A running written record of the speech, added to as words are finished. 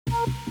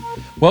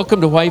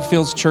Welcome to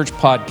Whitefields Church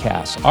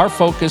Podcast. Our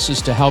focus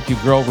is to help you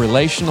grow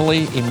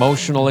relationally,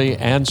 emotionally,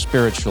 and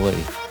spiritually.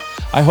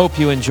 I hope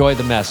you enjoy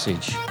the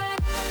message.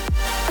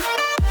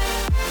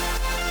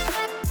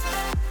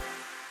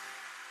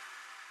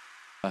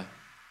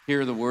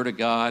 Hear the Word of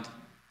God.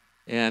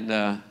 And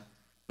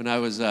when I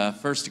was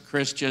first a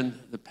Christian,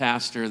 the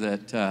pastor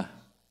that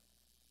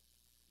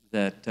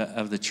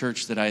of the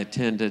church that I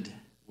attended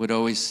would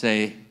always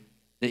say,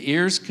 "The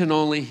ears can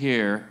only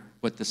hear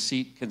what the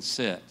seat can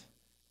sit."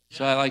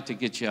 So I like to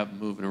get you up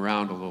and moving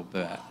around a little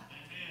bit.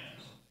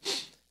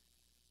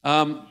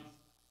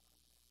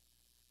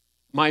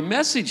 My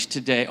message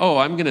today,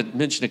 I'm going to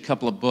mention a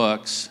couple of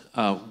books.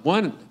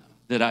 One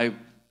that I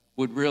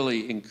would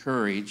really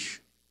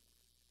encourage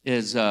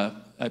is a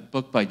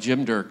book by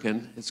Jim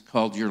Durkin. It's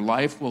called Your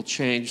Life Will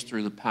Change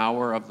Through the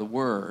Power of the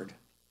Word.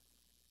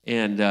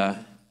 And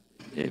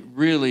it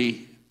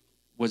really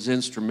was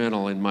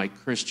instrumental in my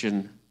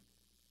Christian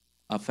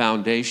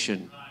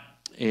foundation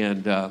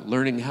and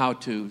learning how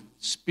to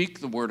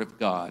speak the Word of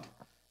God.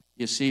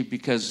 You see,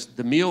 because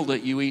the meal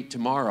that you eat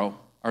tomorrow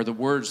are the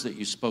words that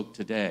you spoke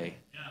today.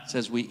 It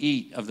says we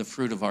eat of the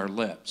fruit of our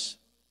lips.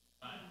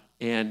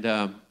 And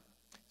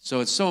so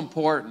it's so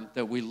important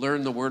that we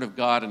learn the Word of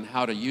God and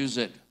how to use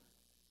it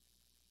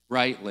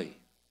rightly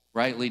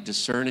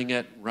discerning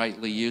it,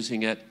 rightly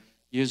using it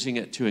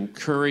to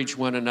encourage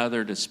one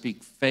another, to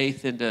speak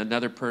faith into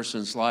another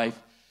person's life.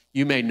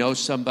 You may know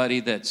somebody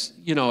that's,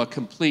 a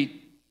complete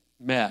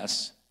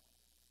mess,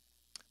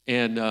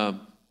 and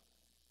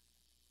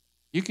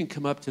you can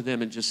come up to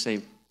them and just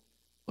say,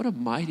 "What a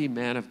mighty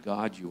man of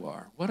God you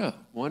are. What a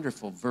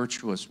wonderful,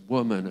 virtuous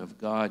woman of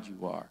God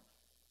you are."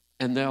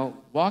 And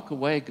they'll walk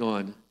away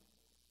going,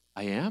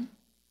 "I am?"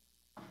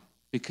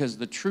 Because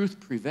the truth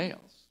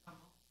prevails.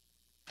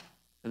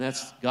 And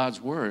that's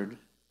God's word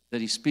that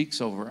he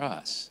speaks over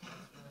us.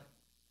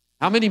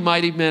 How many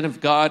mighty men of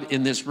God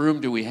in this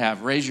room do we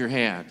have? Raise your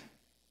hand.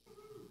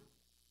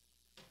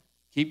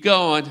 Keep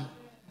going.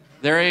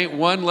 There ain't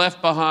one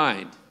left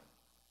behind.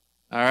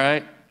 All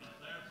right?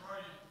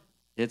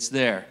 It's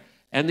there.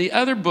 And the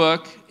other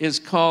book is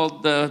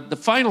called The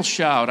Final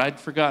Shout. I'd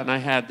forgotten I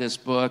had this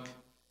book.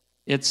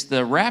 It's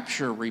the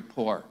Rapture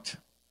Report.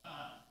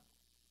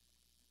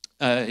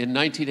 In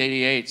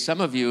 1988,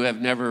 some of you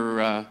have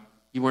never,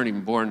 you weren't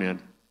even born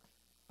then.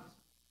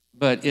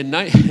 But in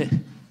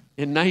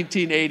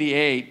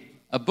 1988,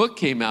 a book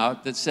came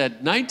out that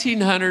said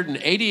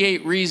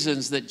 1,988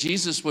 reasons that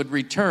Jesus would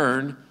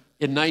return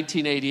in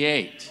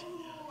 1988.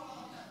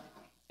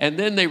 And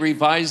then they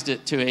revised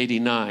it to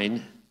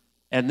 89.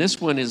 And this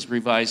one is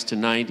revised to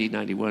 90,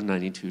 91,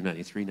 92,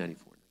 93,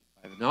 94,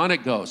 95. And on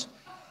it goes.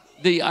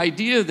 The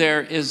idea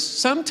there is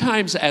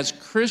sometimes as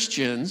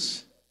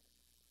Christians,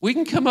 we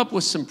can come up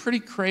with some pretty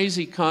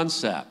crazy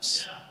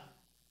concepts.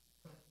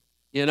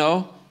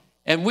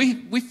 And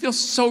we feel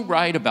so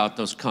right about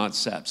those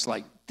concepts.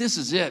 Like, this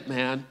is it,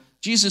 man.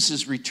 Jesus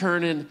is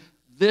returning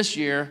this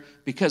year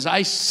because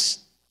I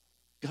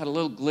got a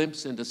little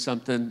glimpse into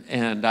something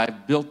and I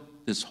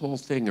built this whole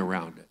thing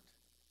around it.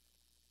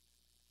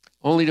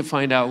 Only to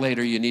find out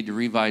later you need to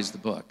revise the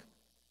book.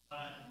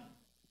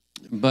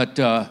 But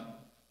I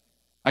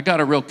got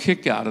a real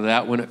kick out of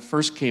that when it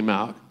first came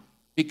out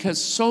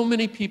because so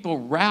many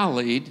people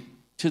rallied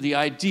to the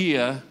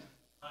idea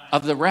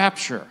of the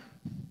rapture.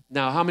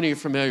 Now, how many are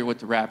familiar with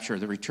the rapture,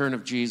 the return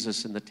of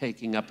Jesus and the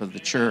taking up of the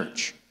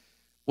church?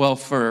 Well,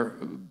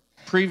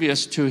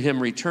 previous to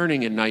him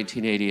returning in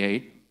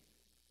 1988,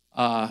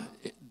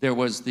 there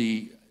was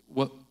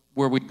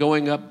were we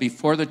going up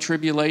before the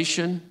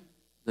tribulation,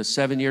 the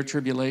 7-year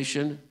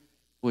tribulation,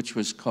 which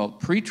was called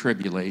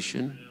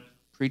pre-tribulation,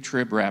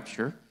 pre-trib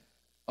rapture.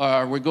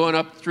 We're going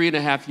up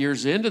 3.5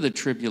 years into the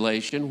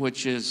tribulation,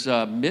 which is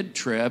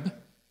mid-trib.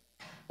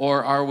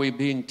 Or are we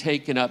being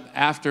taken up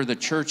after the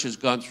church has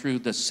gone through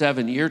the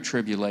 7-year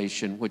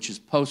tribulation, which is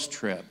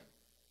post-trib?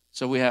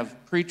 So we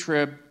have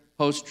pre-trib,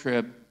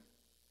 post-trib,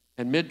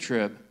 and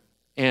mid-trib,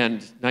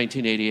 and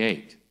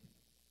 1988.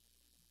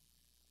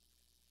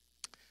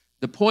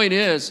 The point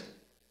is,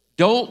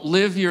 don't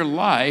live your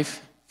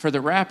life for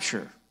the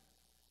rapture.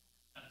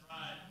 That's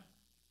right.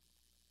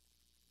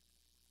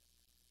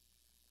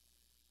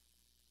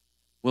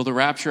 Will the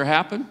rapture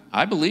happen?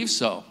 I believe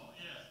so.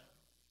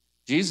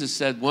 Jesus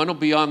said one will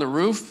be on the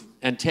roof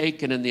and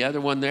taken and the other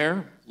one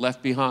there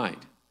left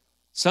behind.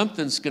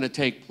 Something's going to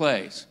take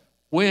place.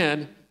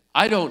 When?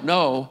 I don't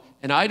know,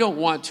 and I don't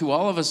want to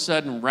all of a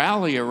sudden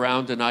rally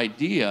around an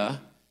idea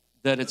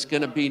that it's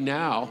going to be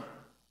now.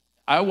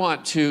 I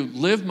want to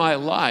live my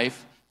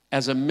life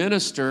as a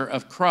minister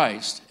of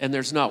Christ, and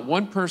there's not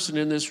one person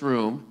in this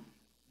room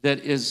that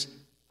is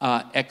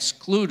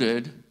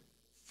excluded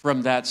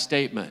from that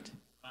statement.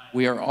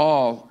 We are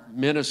all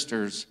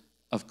ministers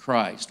of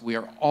Christ. We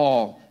are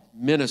all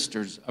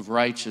ministers of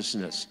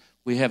righteousness.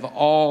 We have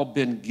all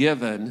been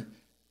given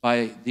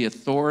by the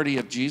authority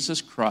of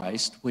Jesus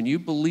Christ. When you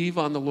believe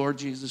on the Lord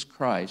Jesus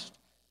Christ,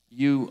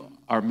 you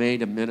are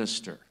made a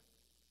minister.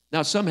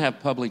 Now, some have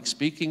public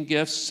speaking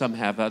gifts, some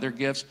have other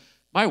gifts.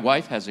 My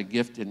wife has a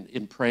gift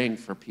in praying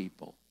for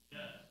people.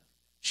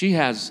 She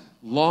has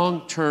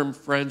long-term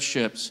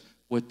friendships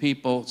with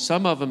people.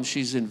 Some of them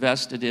she's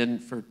invested in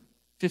for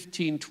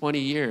 15, 20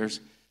 years.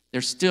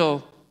 They're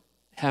still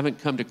haven't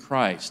come to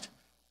Christ,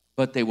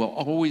 but they will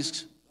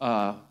always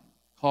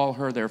call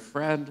her their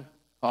friend,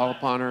 call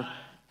upon her,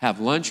 have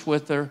lunch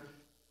with her,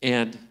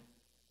 and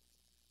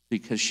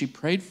because she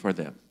prayed for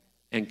them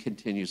and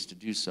continues to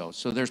do so.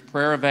 So there's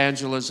prayer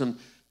evangelism.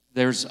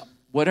 There's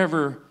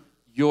whatever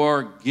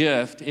your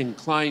gift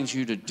inclines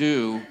you to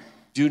do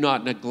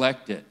not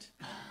neglect it.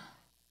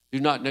 Do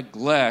not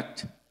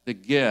neglect the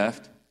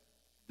gift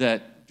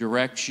that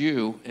directs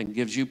you and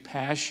gives you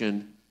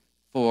passion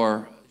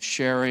for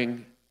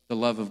sharing the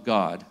love of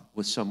God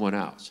with someone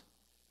else.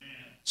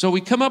 So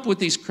we come up with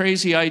these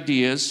crazy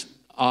ideas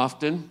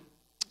often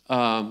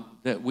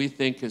that we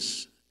think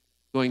is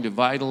going to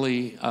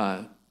vitally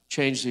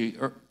change the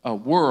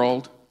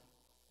world,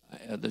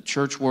 the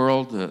church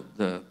world,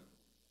 the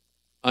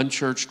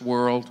unchurched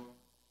world,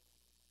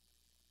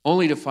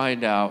 only to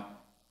find out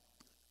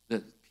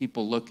that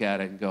people look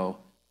at it and go,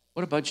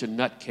 what a bunch of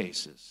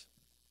nutcases.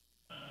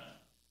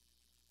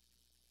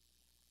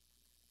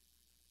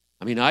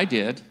 I mean, I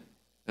did,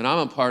 and I'm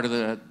a part of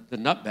the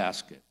nut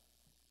basket.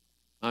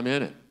 I'm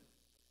in it.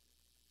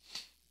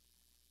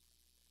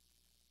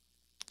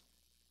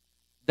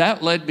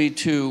 That led me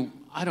to,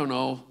 I don't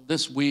know,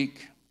 this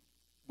week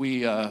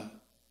we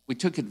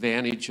took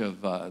advantage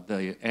of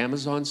the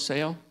Amazon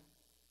sale,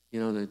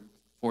 the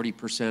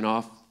 40%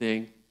 off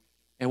thing,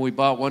 and we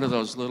bought one of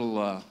those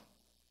little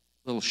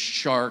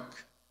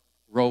Shark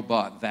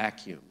robot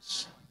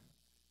vacuums.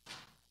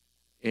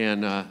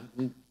 And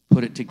we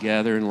put it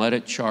together and let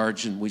it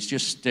charge, and we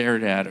just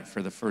stared at it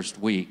for the first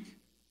week.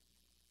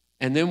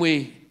 And then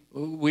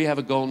we have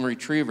a golden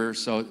retriever,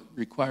 so it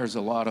requires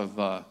a lot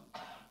of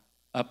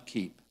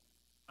upkeep.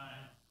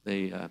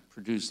 They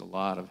produce a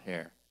lot of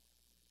hair.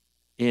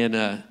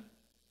 And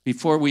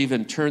before we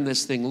even turned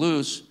this thing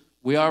loose,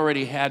 we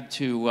already had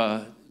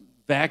to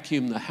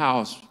vacuum the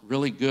house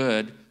really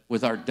good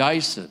with our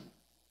Dyson.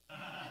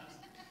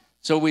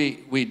 So we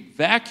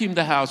vacuumed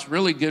the house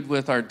really good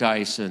with our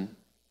Dyson,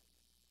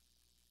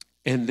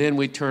 and then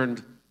we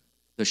turned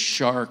the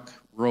Shark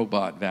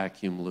robot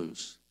vacuum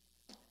loose.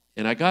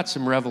 And I got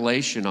some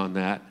revelation on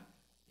that,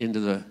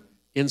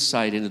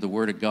 insight into the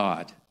Word of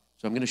God.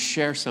 So I'm going to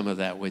share some of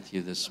that with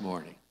you this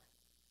morning.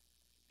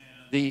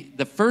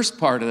 The first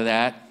part of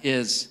that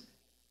is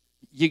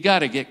you got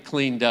to get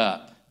cleaned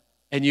up,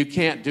 and you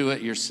can't do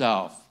it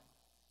yourself.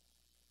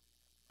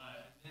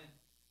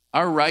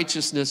 Our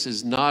righteousness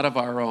is not of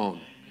our own.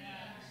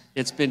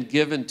 It's been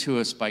given to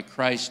us by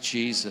Christ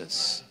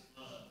Jesus.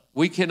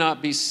 We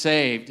cannot be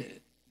saved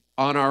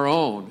on our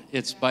own.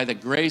 It's by the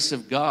grace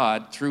of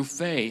God through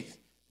faith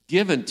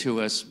given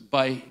to us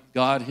by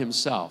God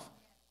himself.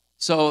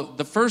 So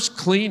the first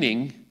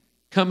cleaning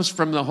comes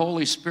from the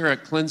Holy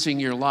Spirit cleansing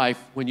your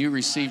life when you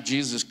receive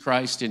Jesus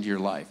Christ into your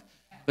life.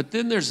 But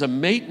then there's a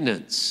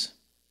maintenance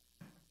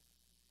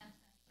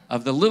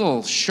of the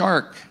little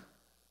Shark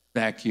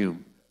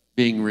vacuum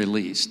being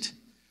released,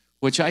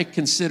 which I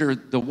consider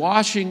the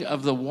washing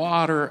of the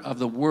water of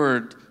the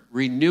Word,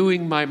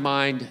 renewing my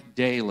mind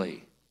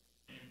daily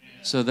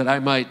so that I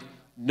might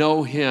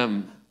know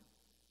him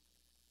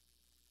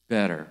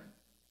better.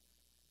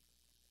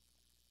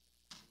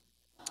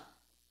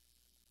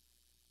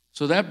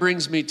 So that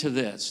brings me to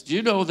this. Do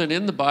you know that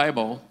in the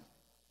Bible,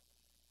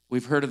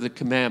 we've heard of the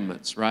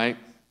commandments, right?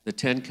 The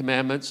 10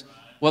 commandments.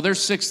 Well,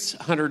 there's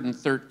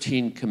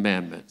 613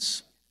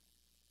 commandments.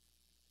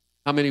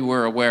 How many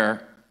were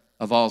aware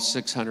of all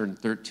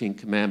 613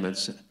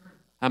 commandments?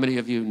 How many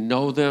of you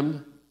know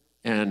them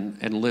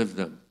and live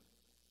them?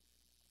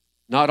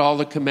 Not all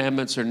the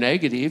commandments are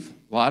negative.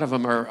 A lot of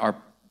them are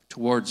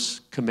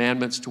towards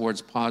commandments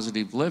towards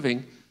positive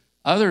living.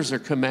 Others are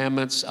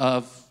commandments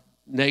of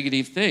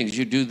negative things.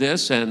 You do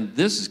this and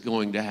this is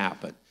going to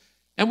happen.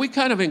 And we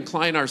kind of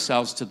incline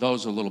ourselves to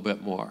those a little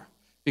bit more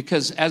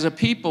because as a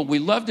people, we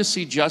love to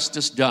see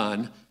justice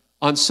done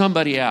on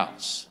somebody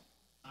else.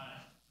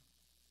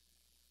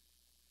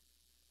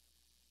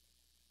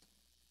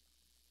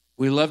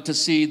 We love to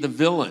see the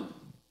villain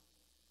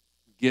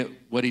get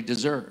what he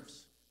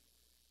deserves.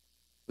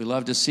 We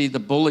love to see the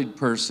bullied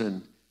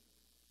person,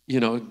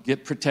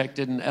 get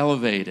protected and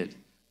elevated.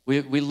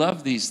 We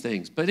love these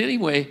things. But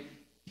anyway,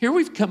 here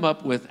we've come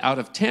up with, out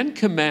of 10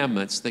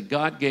 commandments that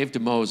God gave to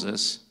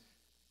Moses,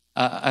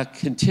 a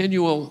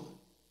continual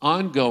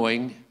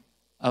ongoing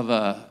of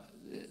a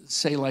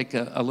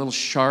little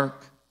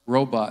Shark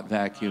robot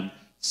vacuum,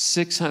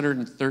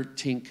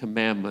 613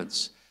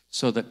 commandments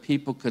so that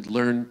people could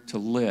learn to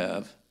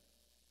live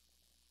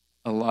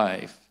a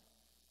life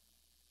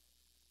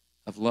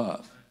of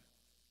love.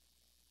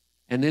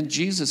 And then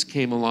Jesus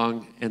came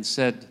along and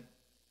said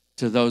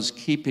to those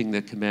keeping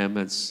the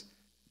commandments,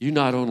 you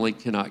not only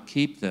cannot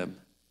keep them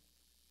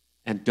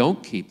and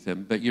don't keep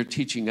them, but you're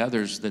teaching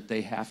others that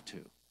they have to.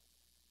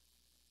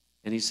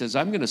 And he says,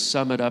 I'm going to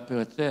sum it up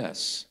with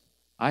this.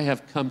 I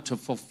have come to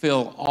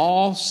fulfill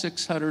all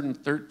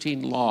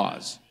 613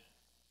 laws.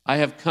 I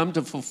have come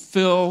to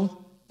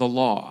fulfill the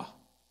law.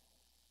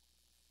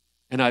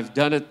 and I've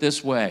done it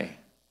this way.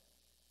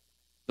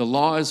 The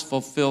law is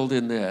fulfilled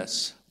in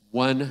this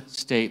one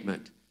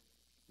statement.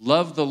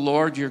 Love the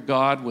Lord your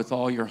God with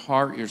all your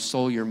heart, your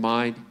soul, your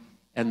mind.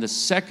 And the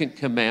second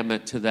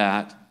commandment to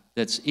that,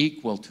 that's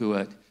equal to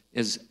it,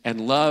 is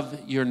and love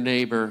your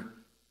neighbor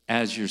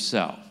as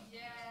yourself.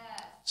 Yes.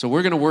 So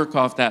we're going to work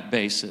off that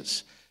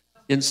basis.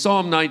 In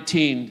Psalm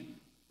 19,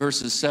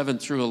 verses 7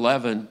 through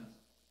 11,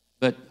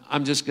 but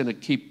I'm just going to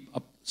keep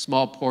a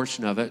small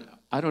portion of it.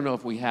 I don't know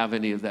if we have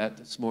any of that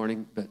this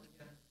morning, but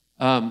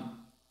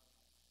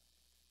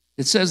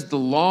it says, the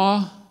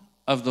law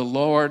of the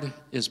Lord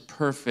is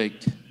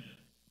perfect,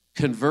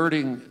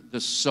 converting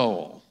the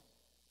soul.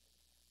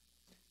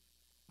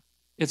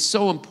 It's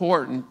so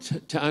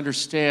important to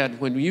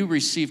understand when you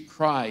receive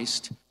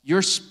Christ,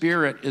 your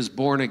spirit is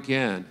born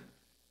again,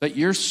 but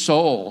your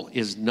soul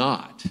is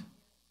not.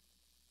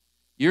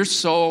 Your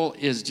soul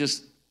is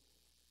just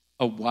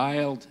a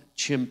wild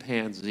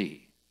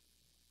chimpanzee.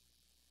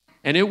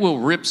 And it will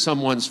rip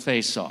someone's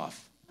face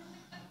off,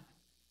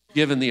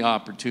 given the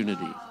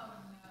opportunity.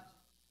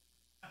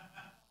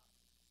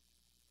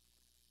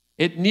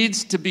 It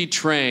needs to be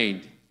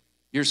trained.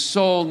 Your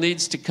soul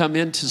needs to come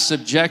into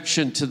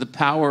subjection to the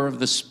power of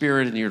the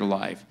Spirit in your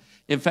life.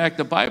 In fact,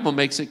 the Bible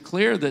makes it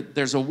clear that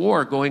there's a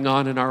war going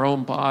on in our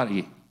own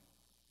body.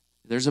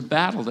 There's a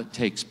battle that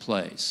takes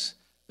place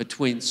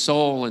between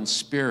soul and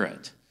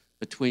spirit,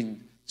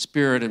 between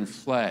spirit and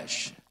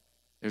flesh.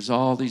 There's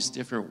all these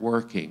different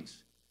workings.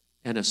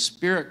 And a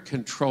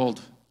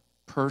spirit-controlled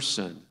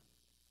person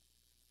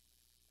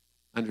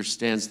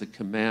understands the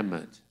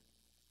commandment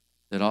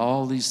that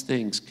all these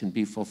things can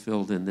be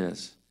fulfilled in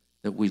this,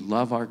 that we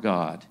love our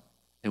God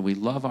and we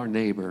love our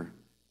neighbor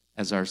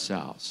as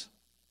ourselves.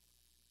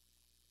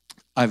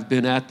 I've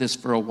been at this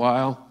for a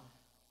while.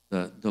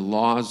 The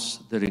laws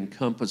that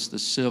encompass the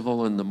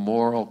civil and the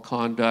moral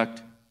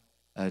conduct,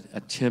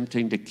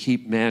 attempting to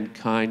keep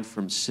mankind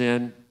from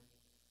sin.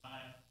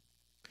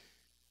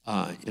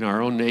 In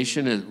our own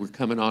nation, we're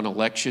coming on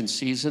election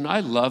season.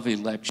 I love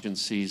election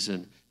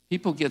season.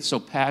 People get so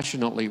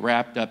passionately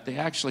wrapped up, they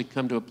actually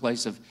come to a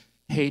place of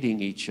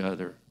hating each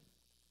other.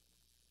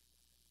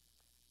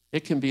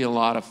 It can be a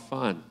lot of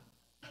fun.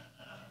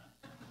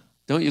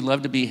 Don't you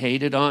love to be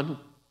hated on?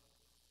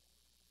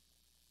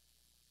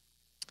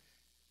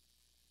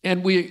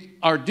 And we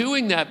are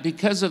doing that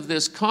because of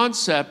this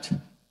concept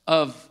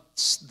of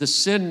the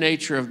sin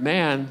nature of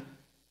man.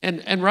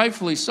 And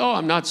rightfully so.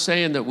 I'm not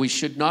saying that we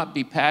should not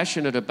be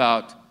passionate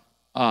about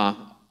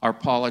our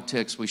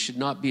politics. We should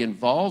not be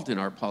involved in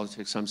our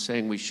politics. I'm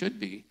saying we should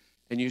be.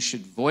 And you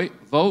should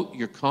vote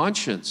your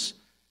conscience.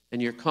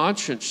 And your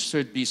conscience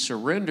should be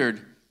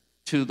surrendered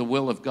to the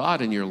will of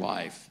God in your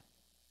life.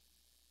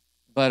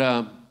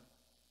 But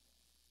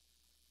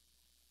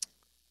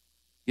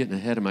getting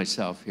ahead of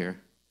myself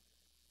here.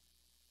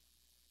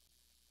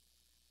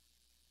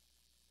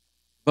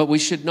 But we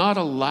should not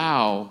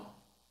allow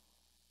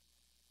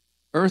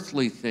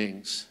earthly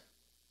things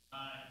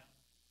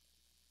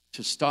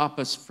to stop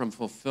us from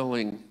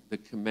fulfilling the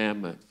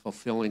commandment,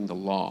 fulfilling the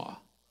law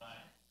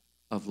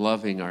of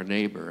loving our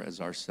neighbor as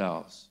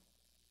ourselves.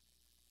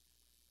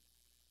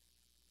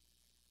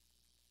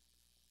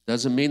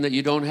 Doesn't mean that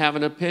you don't have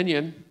an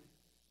opinion.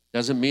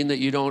 Doesn't mean that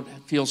you don't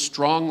feel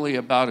strongly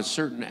about a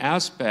certain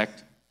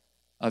aspect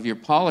of your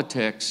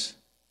politics.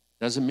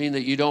 Doesn't mean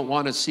that you don't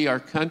want to see our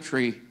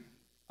country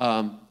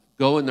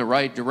go in the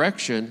right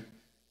direction.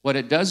 What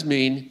it does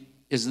mean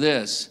is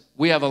this.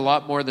 We have a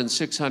lot more than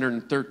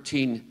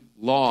 613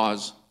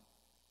 laws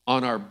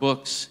on our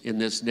books in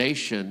this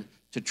nation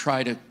to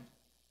try to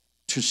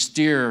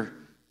steer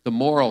the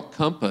moral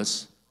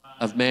compass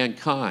of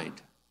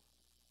mankind.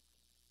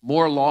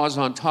 More laws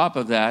on top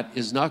of that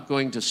is not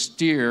going to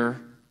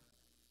steer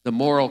the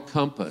moral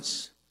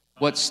compass.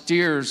 What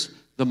steers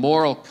the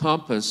moral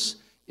compass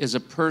is a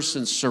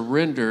person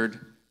surrendered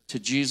to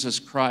Jesus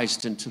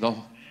Christ and to the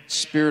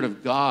Spirit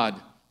of God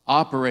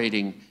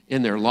operating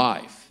in their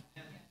life.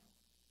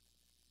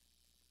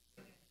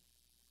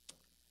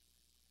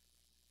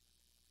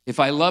 If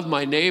I love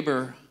my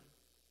neighbor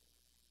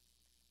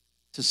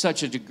to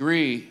such a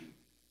degree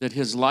that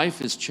his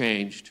life is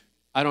changed,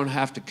 I don't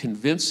have to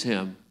convince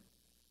him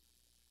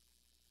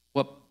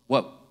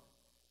what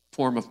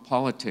form of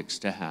politics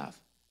to have.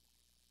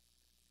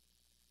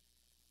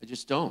 I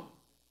just don't.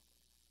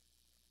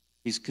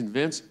 He's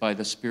convinced by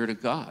the Spirit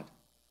of God.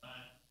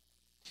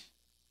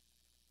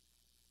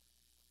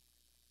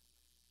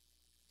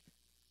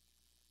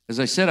 As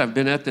I said, I've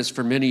been at this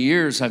for many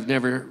years. I've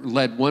never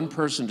led one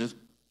person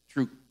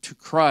to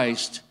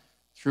Christ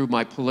through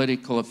my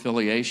political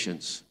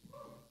affiliations.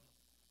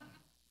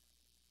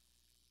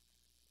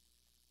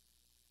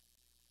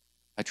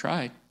 I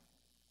tried.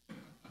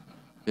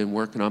 Been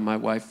working on my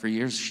wife for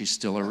years. She's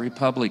still a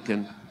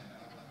Republican.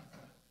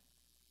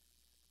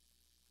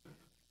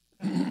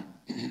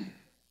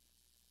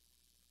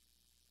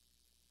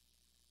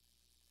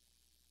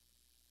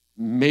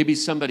 Maybe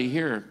somebody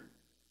here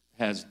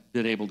has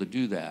been able to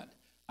do that.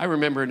 I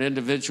remember an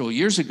individual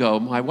years ago,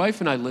 my wife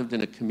and I lived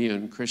in a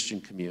commune, Christian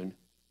commune,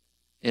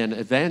 And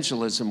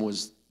evangelism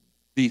was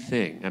the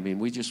thing. I mean,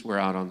 we just were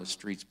out on the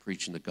streets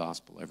preaching the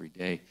gospel every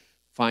day,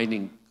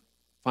 finding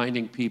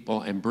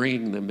people and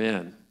bringing them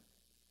in,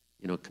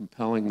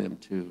 compelling them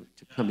to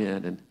come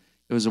in. And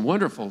it was a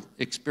wonderful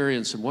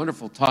experience and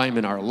wonderful time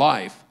in our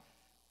life.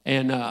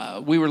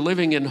 And we were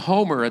living in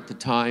Homer at the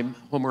time,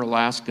 Homer,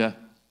 Alaska,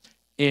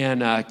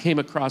 and came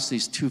across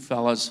these two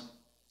fellas,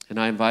 and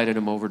I invited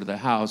them over to the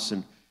house,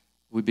 and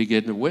we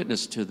began to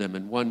witness to them.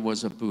 And one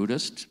was a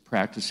Buddhist,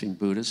 practicing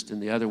Buddhist,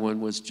 and the other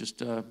one was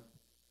just a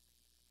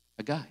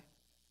guy,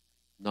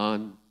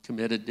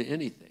 non-committed to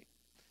anything.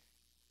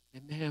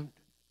 And man,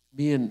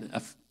 me and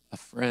a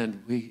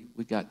friend, we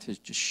got to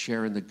just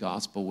sharing the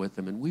gospel with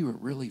them, and we were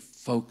really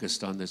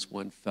focused on this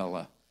one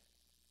fella.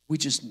 We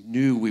just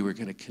knew we were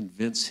going to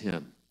convince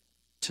him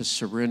to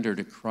surrender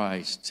to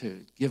Christ,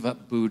 to give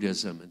up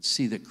Buddhism and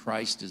see that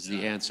Christ is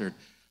the answer.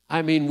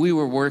 I mean, we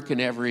were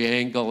working every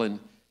angle,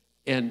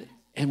 and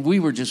we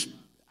were just,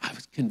 I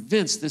was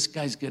convinced this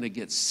guy's going to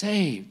get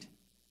saved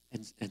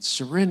and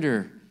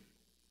surrender.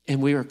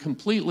 And we were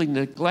completely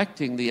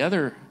neglecting the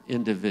other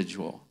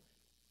individual.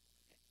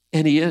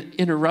 And he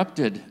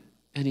interrupted,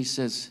 and he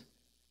says,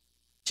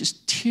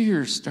 just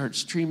tears start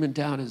streaming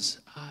down his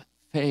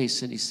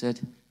face. And he said,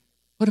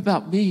 what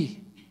about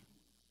me?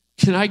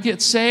 Can I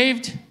get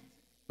saved?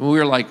 And we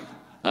were like,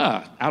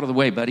 out of the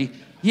way, buddy.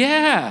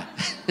 Yeah.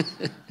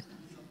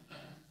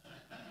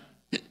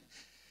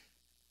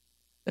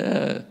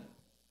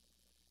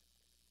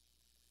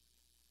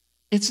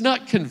 It's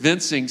not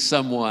convincing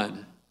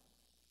someone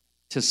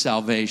to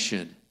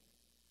salvation.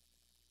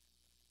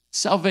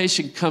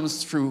 Salvation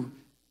comes through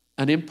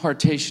an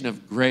impartation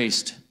of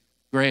grace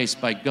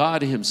by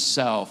God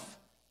himself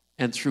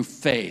and through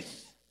faith.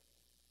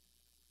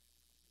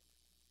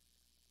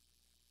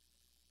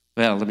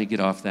 Well, let me get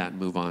off that and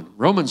move on.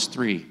 Romans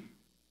 3.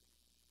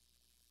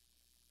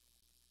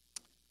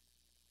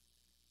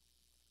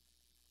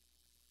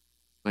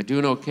 Am I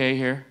doing okay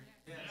here?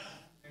 Yes.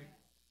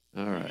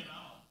 All right.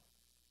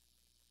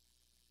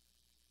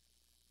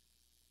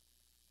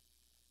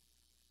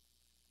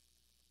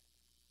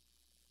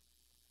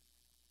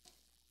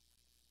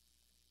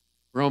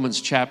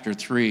 Romans chapter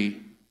 3,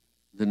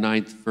 the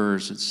 9th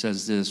verse, it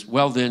says this,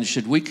 well then,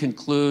 should we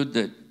conclude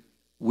that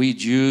we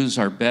Jews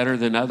are better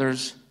than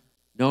others?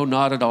 No,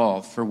 not at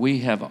all, for we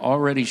have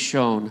already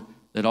shown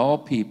that all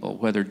people,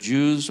 whether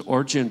Jews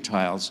or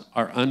Gentiles,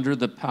 are under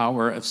the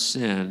power of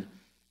sin,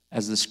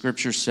 as the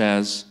scriptures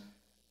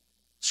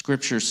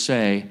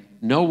say,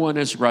 no one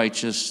is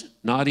righteous,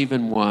 not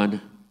even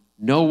one.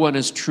 No one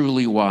is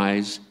truly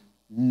wise.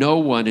 No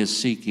one is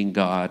seeking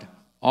God.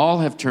 All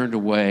have turned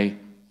away.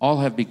 All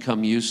have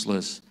become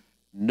useless.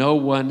 No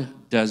one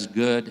does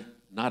good,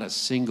 not a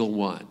single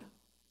one.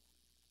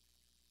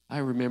 I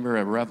remember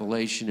a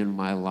revelation in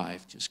my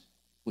life just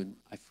when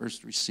I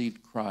first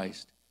received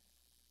Christ.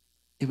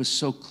 It was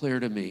so clear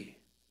to me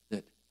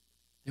that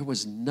there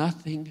was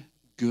nothing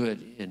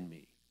good in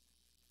me.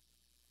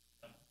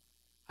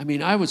 I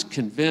mean, I was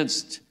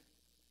convinced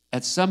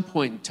at some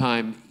point in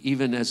time,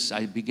 even as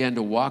I began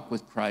to walk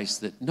with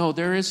Christ, that no,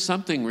 there is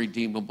something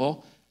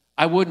redeemable.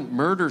 I wouldn't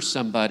murder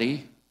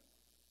somebody.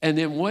 And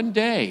then one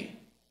day,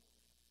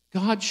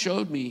 God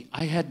showed me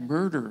I had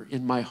murder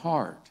in my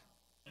heart.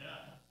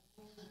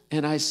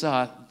 And I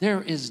saw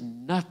there is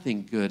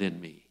nothing good in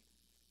me,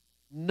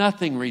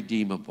 nothing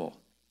redeemable.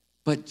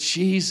 But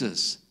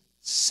Jesus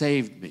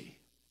saved me.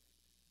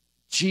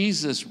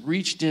 Jesus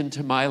reached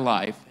into my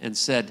life and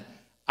said,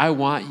 I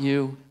want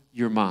you,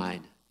 you're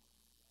mine.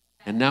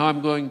 And now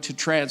I'm going to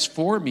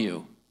transform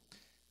you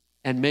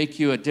and make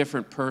you a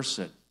different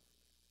person.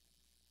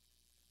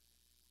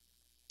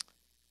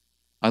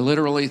 I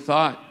literally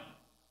thought,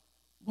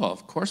 well,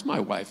 of course my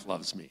wife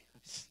loves me.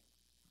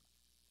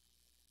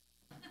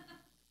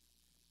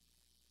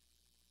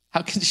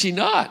 How can she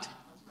not?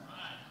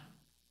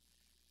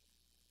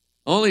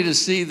 Only to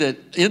see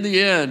that in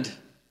the end,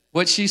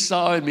 what she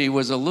saw in me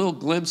was a little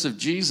glimpse of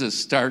Jesus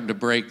starting to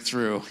break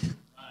through.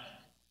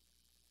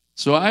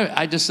 So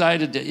I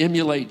decided to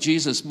emulate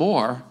Jesus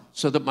more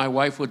so that my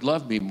wife would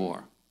love me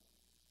more.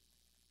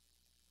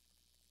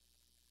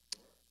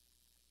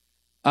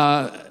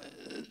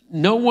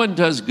 No one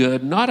does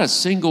good, not a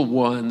single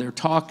one. Their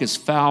talk is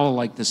foul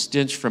like the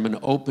stench from an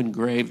open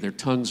grave. Their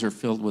tongues are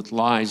filled with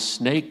lies.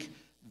 Snake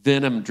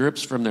venom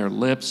drips from their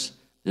lips.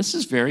 This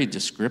is very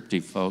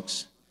descriptive,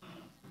 folks.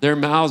 Their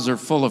mouths are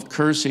full of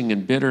cursing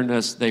and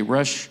bitterness. They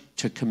rush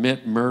to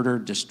commit murder.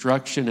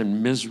 Destruction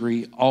and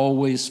misery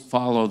always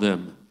follow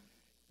them.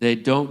 They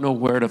don't know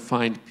where to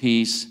find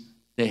peace.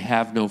 They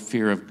have no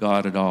fear of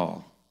God at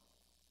all.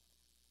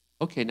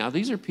 Okay, now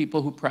these are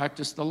people who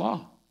practice the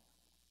law.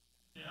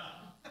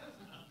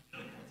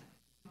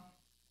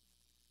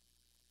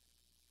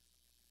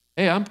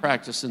 Hey, I'm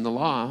practicing the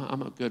law.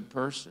 I'm a good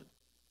person.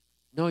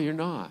 No, you're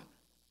not.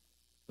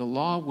 The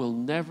law will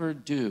never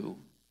do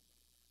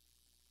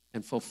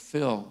and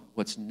fulfill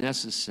what's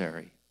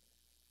necessary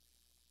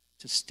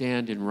to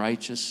stand in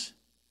righteous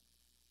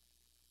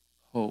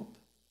hope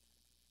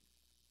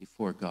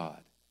before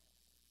God.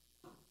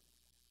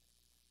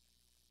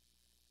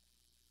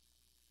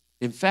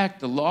 In fact,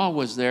 the law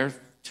was there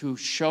to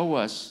show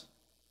us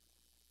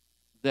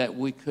that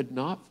we could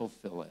not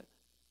fulfill it.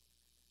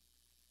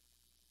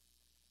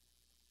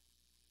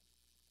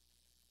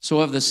 So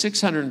of the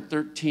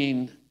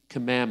 613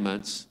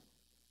 commandments,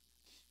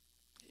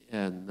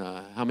 and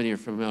how many are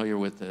familiar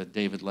with the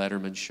David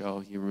Letterman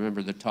show? You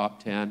remember the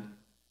top 10?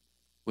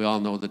 We all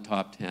know the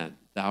top 10.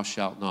 Thou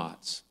shalt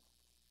nots.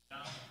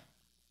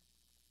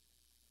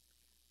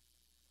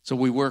 So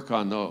we work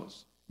on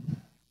those.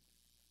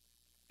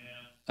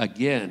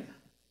 Again,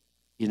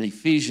 in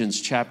Ephesians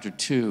chapter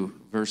 2,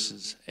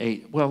 verses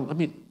 8. Well, let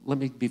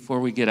me before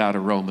we get out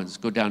of Romans,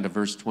 go down to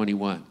verse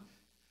 21.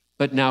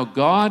 But now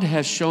God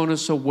has shown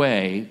us a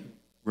way,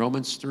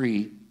 Romans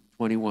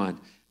 3:21.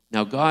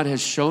 Now God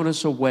has shown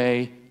us a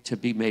way to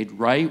be made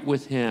right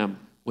with him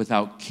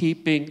without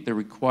keeping the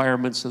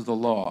requirements of the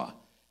law.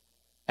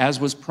 As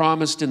was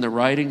promised in the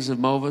writings of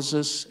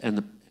Moses and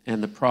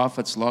the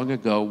prophets long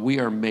ago, we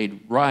are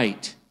made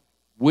right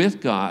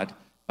with God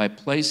by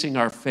placing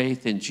our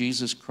faith in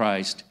Jesus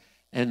Christ,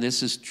 and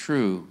this is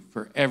true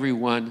for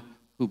everyone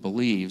who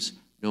believes,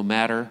 no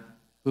matter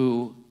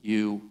who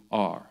you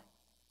are.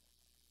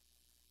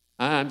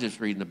 I'm just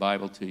reading the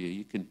Bible to you.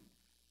 You can,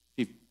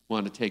 if you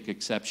want to take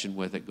exception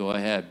with it, go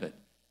ahead, but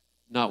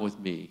not with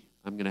me.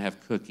 I'm going to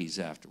have cookies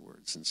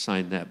afterwards and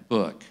sign that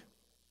book.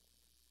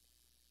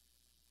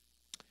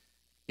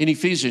 In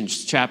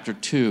Ephesians chapter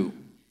 2,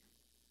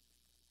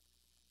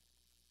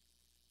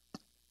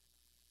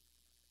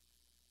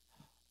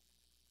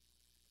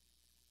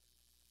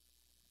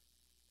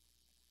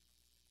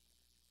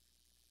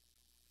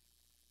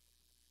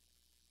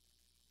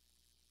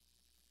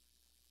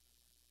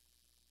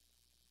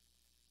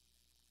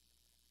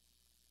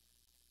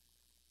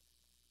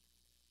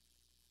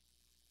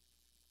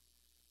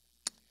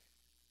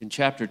 in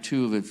chapter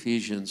 2 of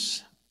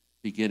Ephesians,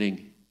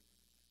 beginning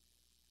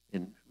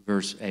in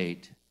verse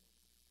 8,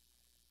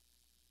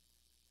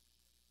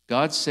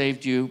 God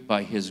saved you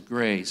by his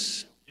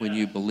grace when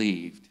you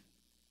believed.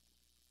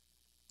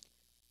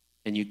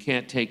 And you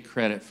can't take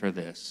credit for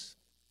this.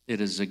 It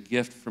is a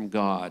gift from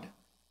God.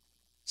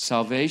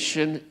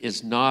 Salvation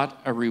is not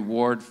a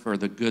reward for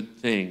the good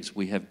things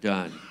we have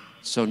done,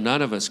 so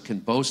none of us can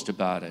boast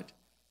about it.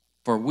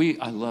 For we,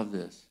 I love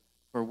this,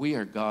 for we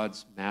are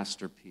God's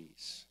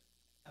masterpiece.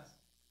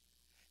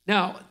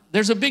 Now,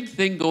 there's a big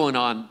thing going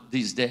on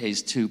these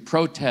days to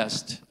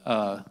protest,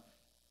 the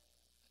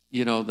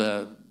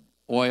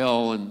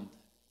oil and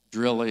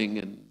drilling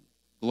and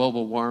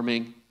global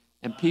warming,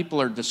 and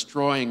people are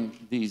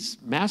destroying these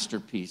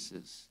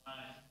masterpieces,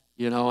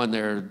 and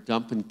they're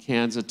dumping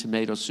cans of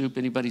tomato soup.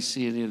 Anybody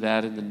see any of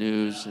that in the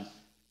news? And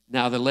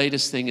now the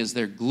latest thing is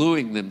they're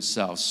gluing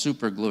themselves,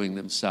 super gluing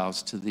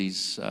themselves to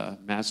these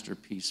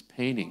masterpiece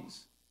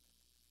paintings,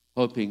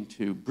 hoping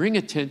to bring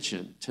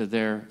attention to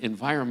their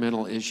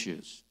environmental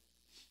issues.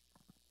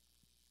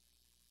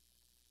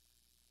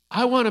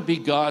 I want to be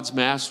God's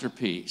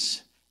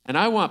masterpiece, and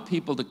I want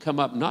people to come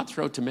up, not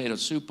throw tomato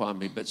soup on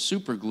me, but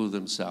super glue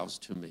themselves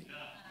to me.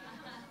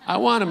 I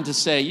want them to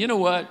say, you know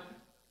what?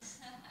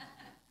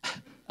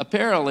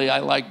 Apparently, I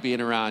like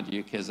being around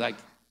you because I...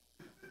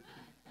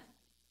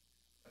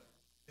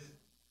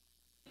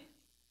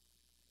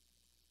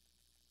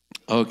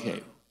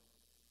 Okay,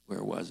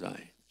 where was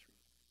I?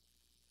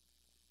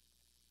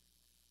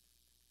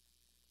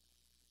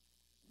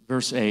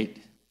 Verse 8,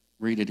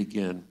 read it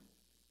again.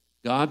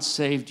 God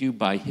saved you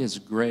by his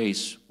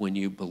grace when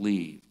you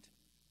believed.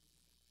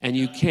 And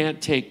you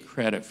can't take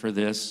credit for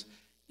this.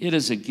 It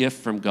is a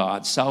gift from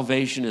God.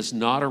 Salvation is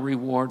not a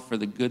reward for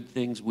the good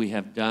things we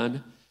have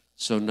done,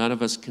 so none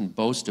of us can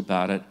boast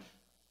about it.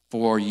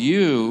 For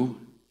you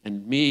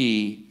and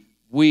me,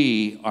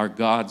 we are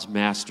God's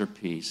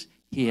masterpiece.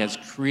 He has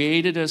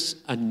created us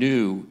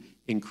anew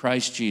in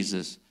Christ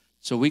Jesus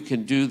so we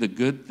can do the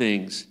good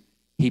things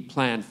he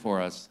planned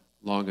for us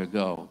long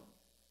ago.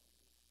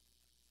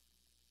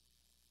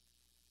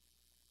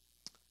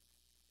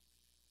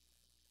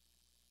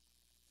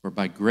 For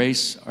by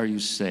grace are you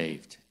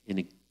saved,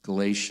 in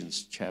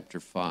Galatians chapter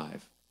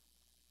 5.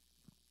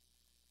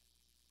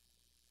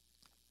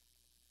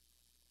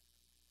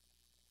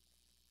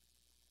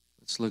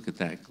 Let's look at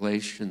that,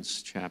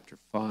 Galatians chapter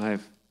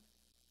 5.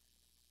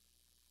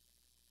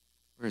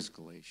 Where's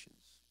Galatians?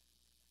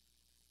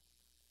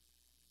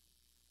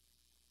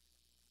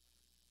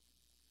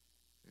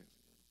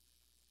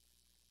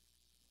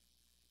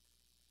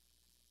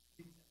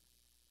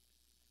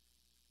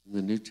 In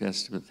the New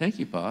Testament. Thank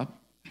you, Bob.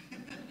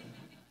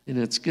 And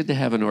it's good to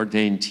have an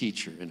ordained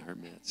teacher in our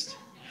midst.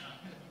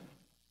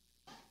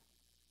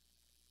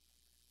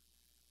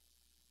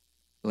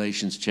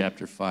 Galatians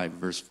chapter 5,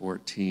 verse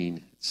 14,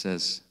 it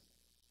says,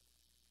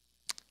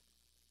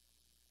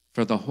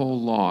 for the whole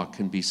law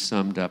can be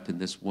summed up in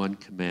this one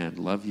command,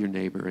 love your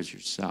neighbor as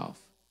yourself.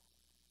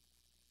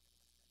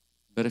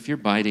 But if you're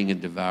biting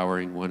and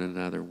devouring one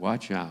another,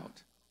 watch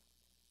out.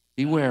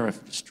 Beware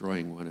of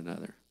destroying one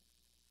another.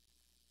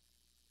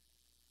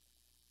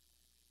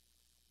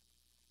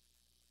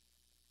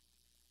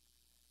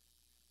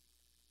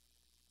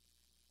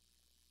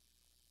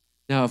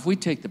 Now, if we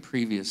take the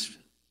previous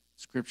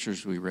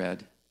scriptures we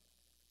read,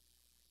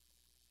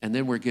 and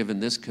then we're given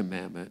this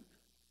commandment,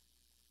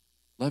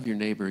 love your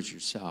neighbor as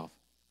yourself,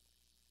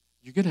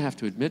 you're going to have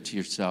to admit to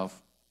yourself,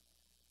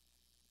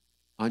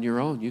 on your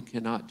own, you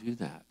cannot do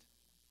that.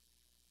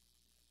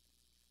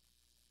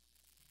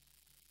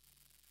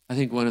 I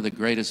think one of the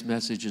greatest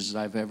messages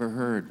I've ever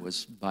heard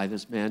was by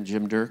this man,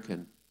 Jim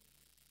Durkin.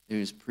 He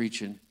was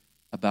preaching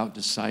about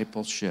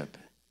discipleship.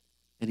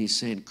 And he's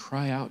saying,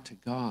 cry out to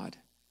God.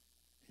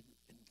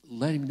 And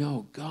let him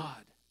know,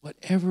 God,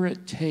 whatever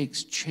it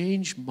takes,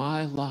 change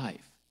my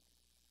life.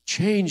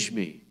 Change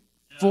me,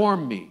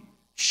 form me,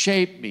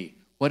 shape me,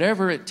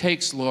 whatever it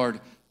takes,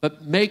 Lord,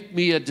 but make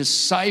me a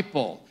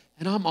disciple.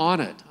 And I'm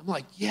on it. I'm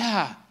like,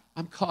 yeah,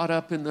 I'm caught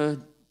up in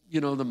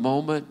the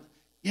moment.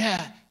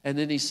 Yeah. And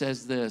then he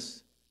says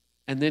this,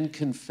 and then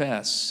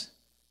confess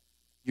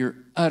your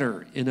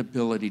utter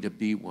inability to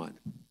be one.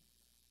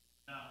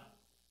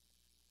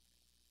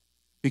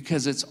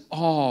 Because it's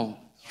all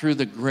through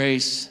the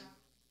grace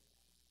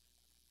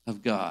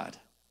of God.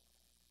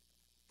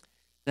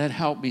 That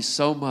helped me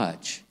so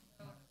much.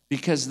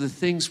 Because the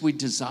things we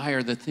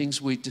desire, the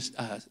things we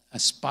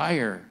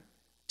aspire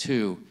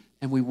to,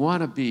 and we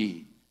want to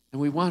be,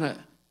 and we want to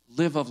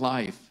live a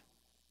life,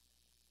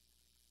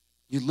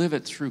 you live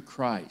it through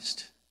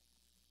Christ.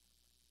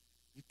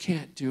 You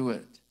can't do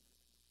it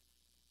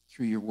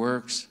through your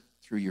works,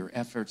 through your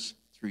efforts,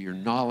 through your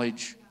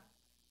knowledge.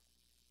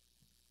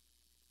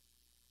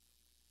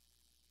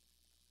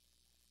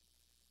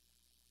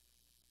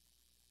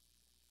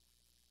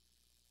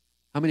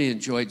 How many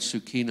enjoyed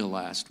Sukina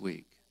last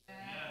week?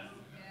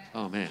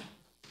 Oh, man.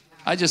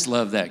 I just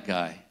love that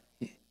guy.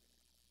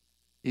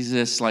 He's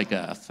just like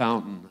a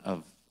fountain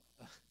of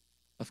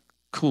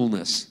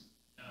coolness.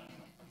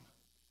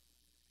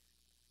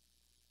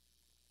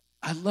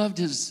 I loved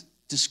his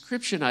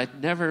description.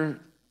 I'd never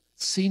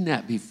seen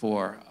that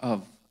before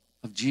of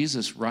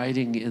Jesus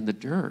riding in the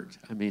dirt.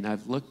 I mean,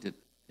 I've looked at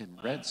and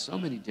read so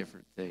many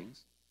different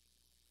things,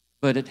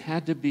 but it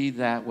had to be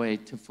that way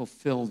to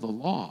fulfill the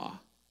law,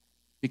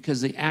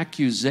 because the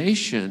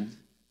accusation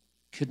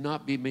could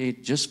not be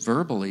made just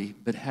verbally,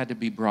 but had to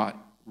be brought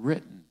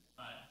written.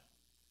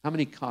 How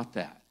many caught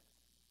that?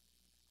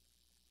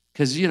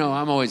 Because,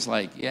 I'm always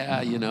like,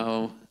 yeah,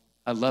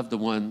 I love the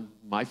one,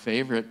 my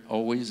favorite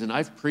always, and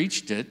I've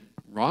preached it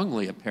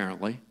wrongly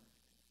apparently,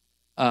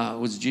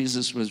 was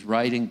Jesus was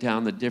writing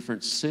down the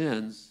different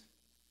sins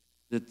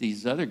that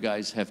these other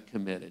guys have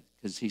committed.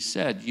 Because he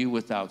said, you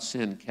without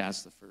sin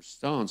cast the first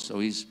stone. So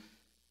he's,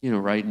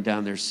 writing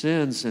down their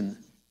sins, and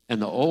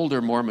the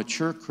older, more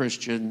mature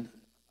Christian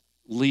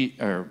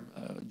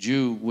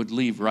Jew would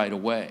leave right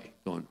away,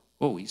 going,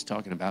 "Oh, he's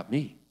talking about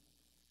me."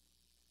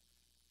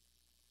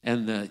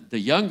 And the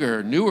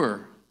younger,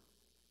 newer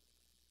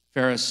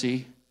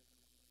Pharisee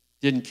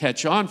didn't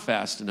catch on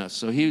fast enough,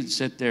 so he would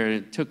sit there,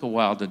 and it took a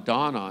while to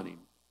dawn on him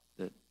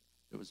that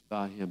it was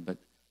about him. But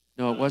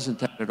no, it wasn't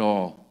that at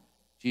all.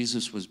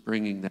 Jesus was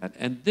bringing that.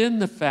 And then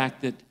the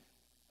fact that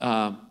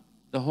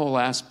the whole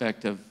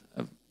aspect of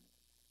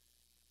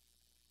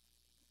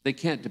they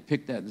can't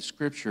depict that in the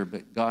scripture,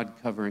 but God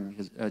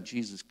covering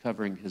Jesus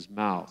covering his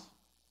mouth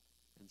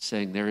and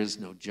saying, there is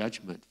no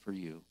judgment for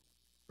you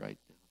right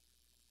now.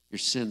 Your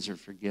sins are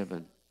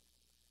forgiven.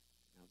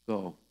 Now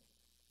go.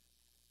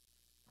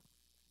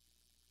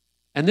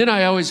 And then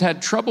I always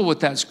had trouble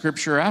with that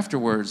scripture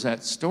afterwards,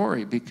 that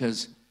story,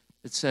 because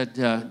it said,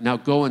 now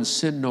go and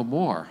sin no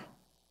more.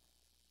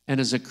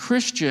 And as a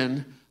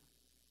Christian,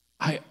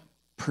 I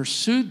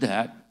pursued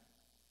that,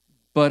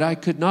 but I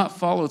could not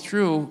follow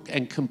through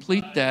and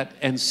complete that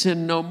and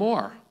sin no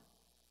more.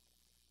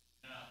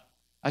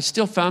 I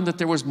still found that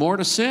there was more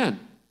to sin.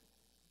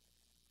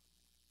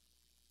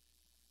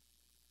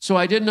 So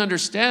I didn't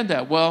understand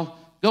that. Well,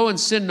 go and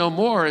sin no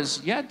more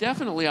is, yeah,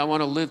 definitely I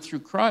want to live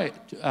through Christ,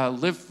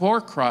 live for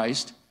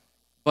Christ,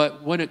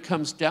 but when it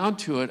comes down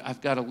to it,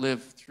 I've got to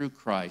live through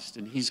Christ,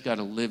 and he's got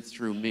to live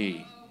through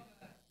me.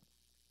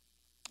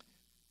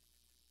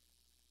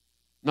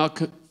 And I'll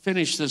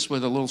finish this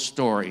with a little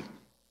story.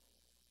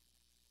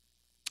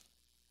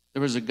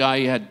 There was a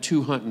guy, he had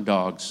 2 hunting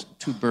dogs,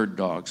 2 bird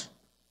dogs.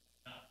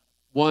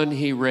 One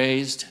he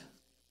raised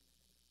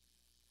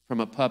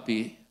from a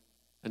puppy.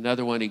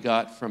 Another one he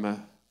got from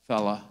a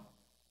fella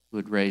who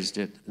had raised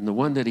it. And the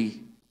one that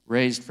he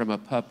raised from a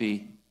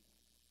puppy,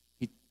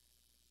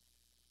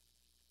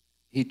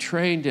 he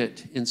trained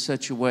it in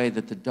such a way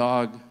that the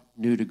dog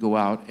knew to go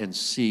out and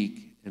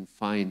seek and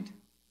find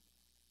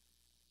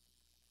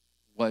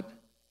what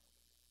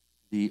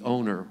the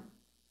owner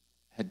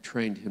had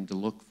trained him to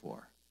look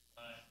for.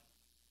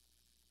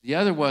 The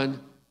other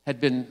one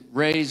had been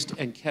raised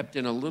and kept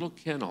in a little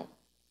kennel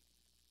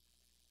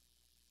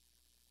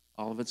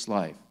all of its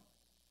life.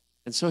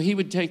 And so he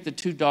would take the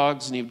 2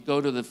 dogs and he would go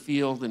to the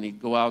field and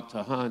he'd go out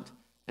to hunt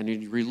and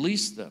he'd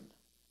release them.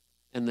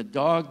 And the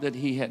dog that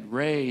he had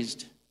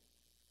raised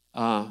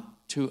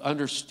to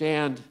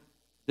understand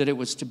that it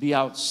was to be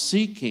out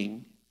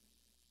seeking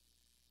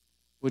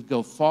would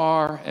go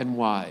far and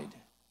wide.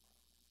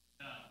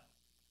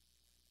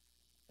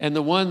 And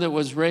the one that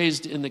was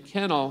raised in the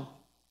kennel,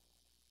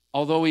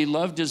 although he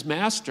loved his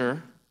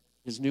master,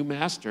 his new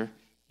master,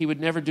 he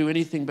would never do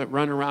anything but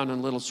run around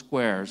in little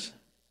squares,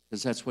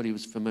 because that's what he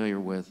was familiar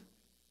with,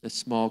 the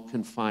small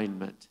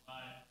confinement.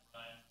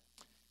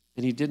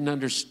 And he didn't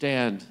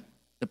understand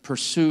the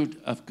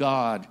pursuit of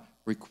God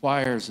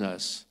requires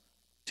us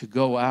to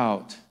go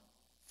out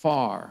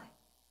far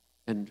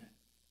and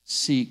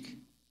seek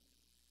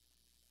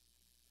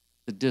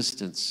the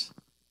distance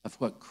of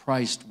what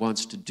Christ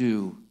wants to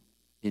do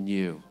in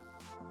you.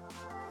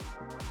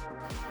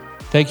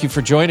 Thank you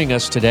for joining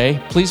us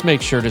today. Please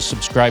make sure to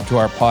subscribe to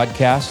our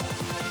podcast.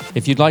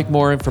 If you'd like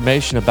more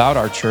information about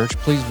our church,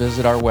 please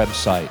visit our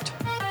website,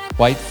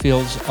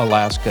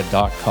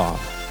 whitefieldsalaska.com.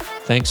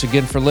 Thanks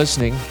again for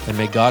listening, and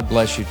may God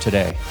bless you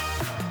today.